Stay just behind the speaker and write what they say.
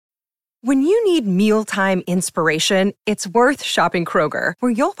When you need mealtime inspiration, it's worth shopping Kroger,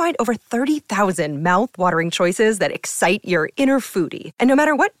 where you'll find over 30,000 mouth-watering choices that excite your inner foodie. And no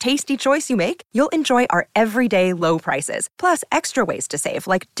matter what tasty choice you make, you'll enjoy our everyday low prices, plus extra ways to save,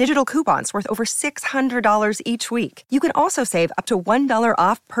 like digital coupons worth over $600 each week. You can also save up to $1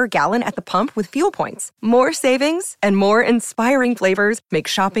 off per gallon at the pump with fuel points. More savings and more inspiring flavors make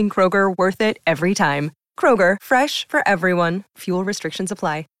shopping Kroger worth it every time. Kroger, fresh for everyone. Fuel restrictions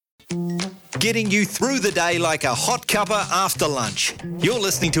apply. Getting you through the day like a hot cuppa after lunch. You're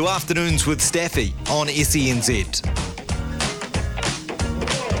listening to Afternoons with Staffy on SENZ.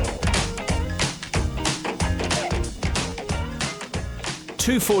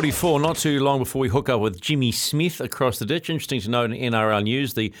 2:44, not too long before we hook up with Jimmy Smith across the ditch. Interesting to note in NRL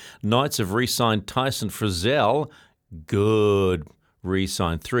news, the Knights have re-signed Tyson Frizzell. Good.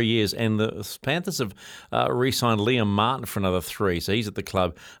 Re-signed 3 years, and the Panthers have re-signed Liam Martin for another 3, so he's at the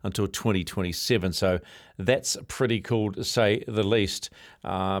club until 2027, so that's pretty cool to say the least.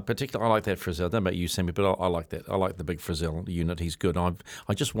 Particularly, I like that Frizzell. I don't know about you, Sammy, but I like that. I like the big Frizzell unit. He's good. I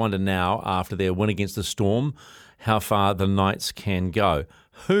just wonder now, after their win against the Storm, how far the Knights can go.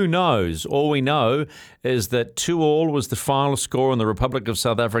 Who knows? All we know is that 2-2 was the final score in the Republic of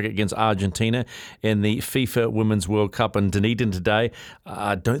South Africa against Argentina in the FIFA Women's World Cup in Dunedin today.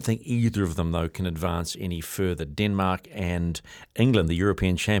 I don't think either of them, though, can advance any further. Denmark and England, the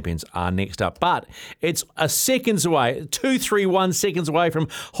European champions, are next up. But it's a seconds away, 2-3-1 seconds away from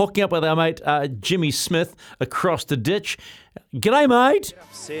hooking up with our mate Jimmy Smith across the ditch. G'day, mate.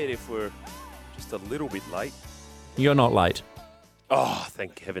 Upset if we're just a little bit late. You're not late. Oh,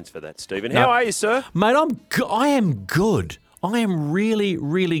 thank heavens for that, Stephen. How are you, sir? Mate, I am good. I am really,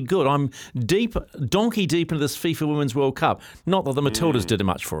 really good. I'm donkey deep into this FIFA Women's World Cup. Not that the Matildas did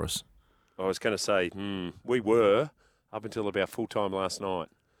much for us. I was going to say, we were up until about full time last night.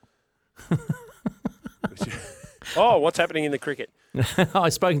 Oh, what's happening in the cricket?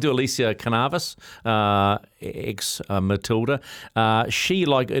 I've spoken to Alicia Canavis, ex-Matilda. She,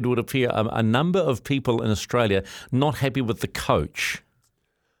 like it would appear, a number of people in Australia not happy with the coach.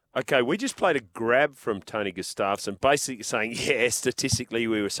 Okay, we just played a grab from Tony Gustafsson, basically saying, yeah, statistically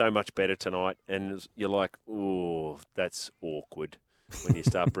we were so much better tonight. And you're like, oh, that's awkward when you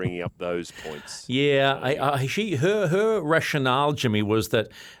start bringing up those points. Yeah, her rationale, Jimmy, was that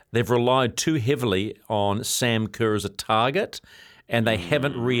they've relied too heavily on Sam Kerr as a target, and they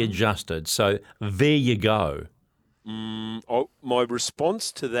haven't readjusted. So there you go. My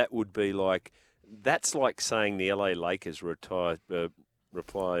response to that would be like, that's like saying the LA Lakers rely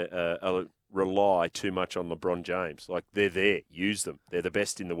too much on LeBron James. Like, they're there. Use them. They're the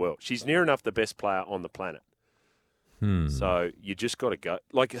best in the world. She's near enough the best player on the planet. So you just got to go.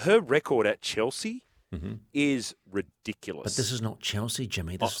 Like, her record at Chelsea is ridiculous. But this is not Chelsea,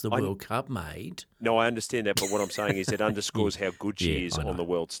 Jimmy. This is the World Cup, mate. No, I understand that, but what I'm saying is it underscores how good she is on the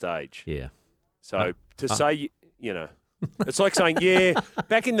world stage. Yeah. So to say, it's like saying,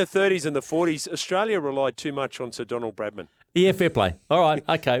 back in the 30s and the 40s, Australia relied too much on Sir Donald Bradman. Yeah, fair play. All right,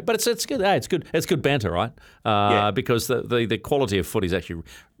 okay, but it's good. Hey, it's good. It's good banter, right? Because the quality of footy is actually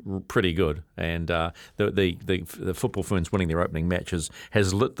pretty good, and the football Ferns winning their opening match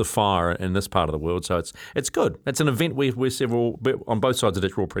has lit the fire in this part of the world. So it's good. It's an event we're several on both sides of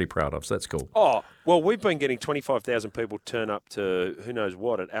it. We're all pretty proud of. So that's cool. Oh well, we've been getting 25,000 people turn up to who knows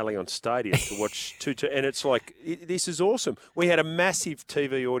what at Allianz Stadium to watch and it's like this is awesome. We had a massive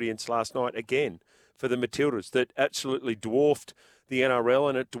TV audience last night again for the Matildas that absolutely dwarfed the NRL,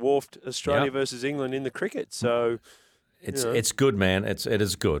 and it dwarfed Australia versus England in the cricket. So it's good, man. It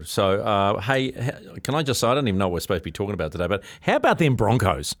is good. So hey, can I just say, I don't even know what we're supposed to be talking about today, but how about them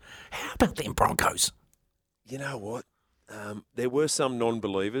Broncos? You know what? There were some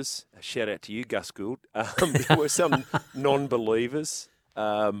non-believers. A shout out to you, Gus Gould. There were some non-believers.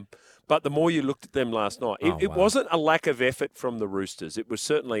 But the more you looked at them last night, it wasn't a lack of effort from the Roosters. It was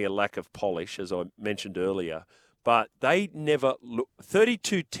certainly a lack of polish, as I mentioned earlier. But they never look.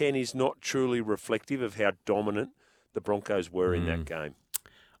 32-10 is not truly reflective of how dominant the Broncos were in that game.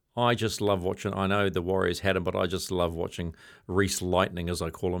 I just love watching. I know the Warriors had him, but I just love watching Reese Lightning, as I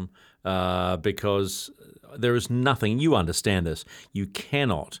call him, because there is nothing. You understand this. You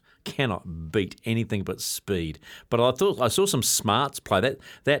cannot beat anything but speed. But I thought I saw some smarts play.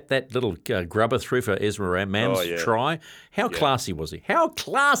 That little grubber through for Ezra Mam's try. How classy was he?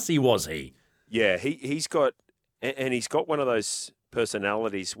 Yeah, he's got one of those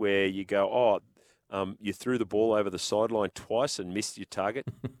personalities where you go, you threw the ball over the sideline twice and missed your target.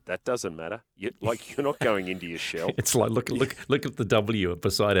 That doesn't matter. You're not going into your shell. It's like look at the W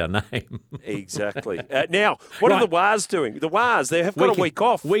beside our name. Exactly. Now, what are the Wars doing? The Wars, they have got a week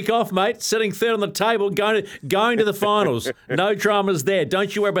off. Week off, mate. Sitting third on the table, going to the finals. No dramas there.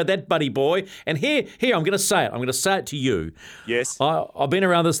 Don't you worry about that, buddy boy. And here, I'm going to say it. I'm going to say it to you. Yes. I've been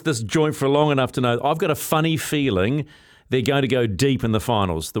around this joint for long enough to know I've got a funny feeling they're going to go deep in the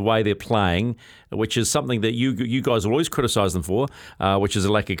finals, the way they're playing, which is something that you guys will always criticise them for, which is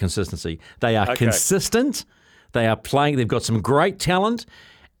a lack of consistency. They are consistent. They are playing. They've got some great talent,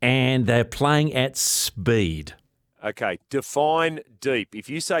 and they're playing at speed. Okay, define deep. If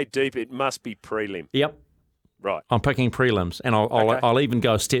you say deep, it must be prelim. Yep. Right. I'm picking prelims, and I'll even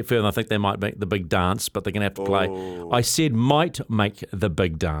go a step further. I think they might make the big dance, but they're going to have to play. I said might make the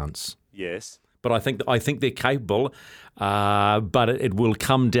big dance. Yes. But I think they're capable, but it will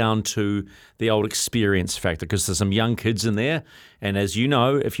come down to the old experience factor because there's some young kids in there, and as you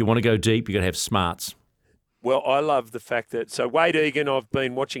know, if you want to go deep, you've got to have smarts. Well, I love the fact that Wade Egan, I've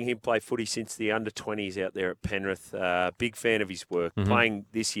been watching him play footy since the under-20s out there at Penrith. Big fan of his work, playing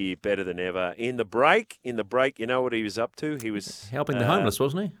this year better than ever. In the break, you know what he was up to? He was helping the homeless,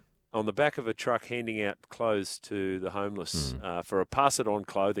 wasn't he? On the back of a truck handing out clothes to the homeless for a Pass It On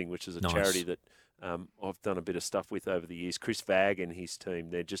Clothing, which is a charity that I've done a bit of stuff with over the years. Chris Vagg and his team,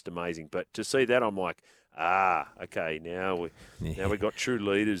 they're just amazing. But to see that, I'm like, okay, now we got true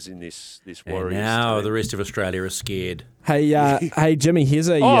leaders in this Warriors. And now team. the rest of Australia is scared. Hey, Jimmy, here's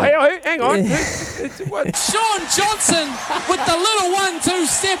a... hang on. Sean Johnson with the little 1-2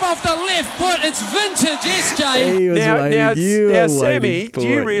 step off the left foot. It's vintage SJ. Now, Sammy, do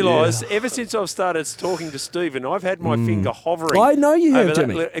you realise, ever since I've started talking to Stephen, I've had my finger hovering. I know you have,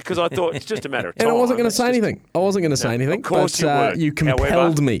 Jimmy. Because I thought it's just a matter of time. And I wasn't going to say anything. Of course but you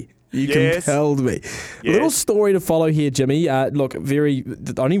compelled me. Compelled me. Yes. Little story to follow here, Jimmy. Look,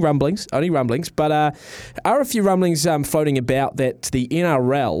 only rumblings, but are a few rumblings floating about that the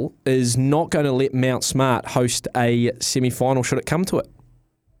NRL is not going to let Mount Smart host a semi-final should it come to it.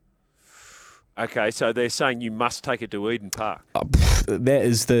 Okay, so they're saying you must take it to Eden Park. That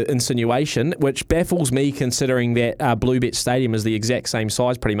is the insinuation, which baffles me considering that Bluebet Stadium is the exact same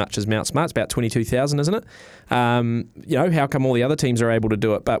size pretty much as Mount Smart. It's about 22,000, isn't it? How come all the other teams are able to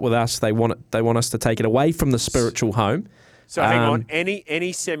do it, but with us they want us to take it away from the spiritual home? So hang on,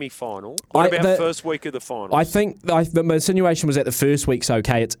 any semi-final? What about first week of the finals? I think the insinuation was that the first week's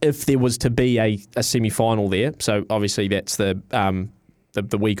okay. It's if there was to be a semi-final there. So obviously that's the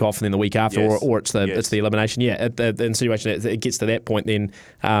week off and then the week after, or it's the elimination. Yeah, the insinuation that it gets to that point then,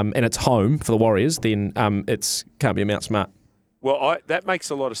 and it's home for the Warriors, then it's can't be a Mount Smart. Well, that makes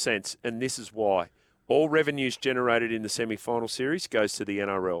a lot of sense, and this is why. All revenues generated in the semi-final series goes to the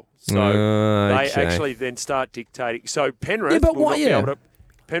NRL. So they actually then start dictating. So Penrith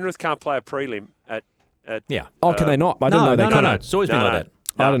Penrith can't play a prelim at can they not? I didn't know they couldn't. No. It's always been like that.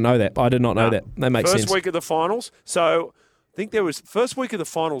 I didn't know that. I did not know that. That makes sense. First week of the finals. So I think there was first week of the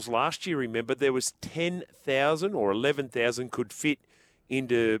finals last year, remember, there was 10,000 or 11,000 could fit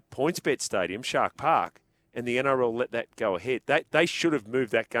into PointsBet Stadium, Shark Park, and the NRL let that go ahead. They should have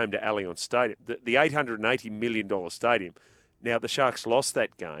moved that game to Allianz Stadium, the $880 million stadium. Now, the Sharks lost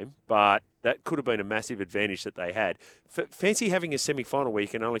that game, but that could have been a massive advantage that they had. Fancy having a semi-final where you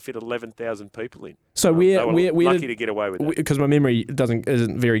can only fit 11,000 people in. So we're lucky to get away with that. Because my memory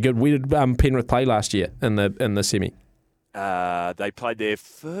isn't very good. Where did Penrith play last year in the semi? They played their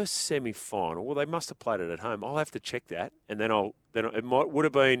first semi-final. Well, they must have played it at home. I'll have to check that, and then it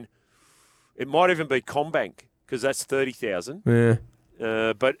might even be CommBank because that's 30,000. Yeah.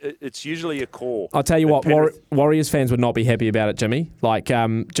 But it's usually a core. I'll tell you what, Warriors fans would not be happy about it, Jimmy.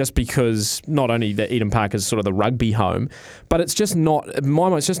 Just because not only that Eden Park is sort of the rugby home, but it's just not, in my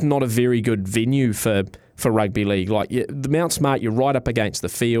mind, it's just not a very good venue for rugby league. The Mount Smart, you're right up against the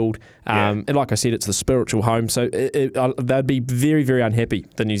field. And like I said, it's the spiritual home. So they'd be very, very unhappy,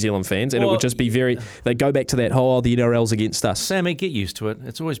 the New Zealand fans. And it would just be they'd go back to that whole, the NRL's against us. Sammy, get used to it.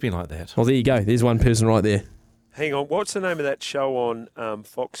 It's always been like that. Well, there you go. There's one person right there. Hang on, what's the name of that show on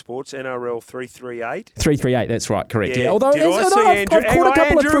Fox Sports? NRL 338? 338, that's right, correct. Yeah. Although I've caught a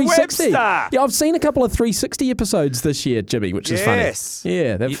couple of 360. Webster. Yeah, I've seen a couple of 360 episodes this year, Jimmy, which is funny.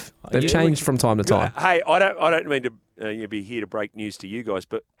 Yeah, they've changed from time to time. Hey, I don't mean to be here to break news to you guys,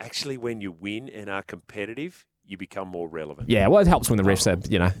 but actually when you win and are competitive, you become more relevant. Yeah, well, it helps when the refs have,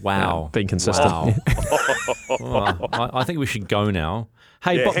 being consistent. Wow. Well, I think we should go now.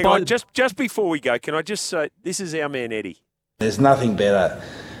 Hey, hang on, just before we go, can I just say, this is our man Eddie. There's nothing better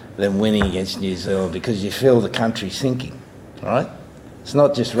than winning against New Zealand because you feel the country sinking, right? It's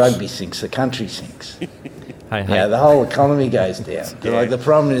not just rugby sinks, the country sinks. Hey. Yeah, the whole economy goes down. Yeah. Like the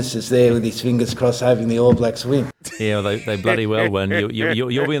Prime Minister's there with his fingers crossed hoping the All Blacks win. Yeah, they bloody well win.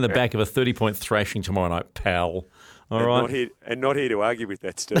 You'll be in the back of a 30-point thrashing tomorrow night, pal. All right. Not here to argue with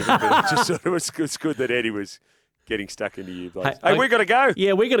that, Stephen. But it just sort of it's good that Eddie was getting stuck into you, blokes. Hey, we got to go.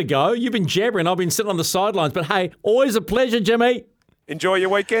 Yeah, we got to go. You've been jabbering. I've been sitting on the sidelines. But, hey, always a pleasure, Jimmy. Enjoy your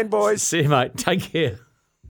weekend, boys. See you, mate. Take care.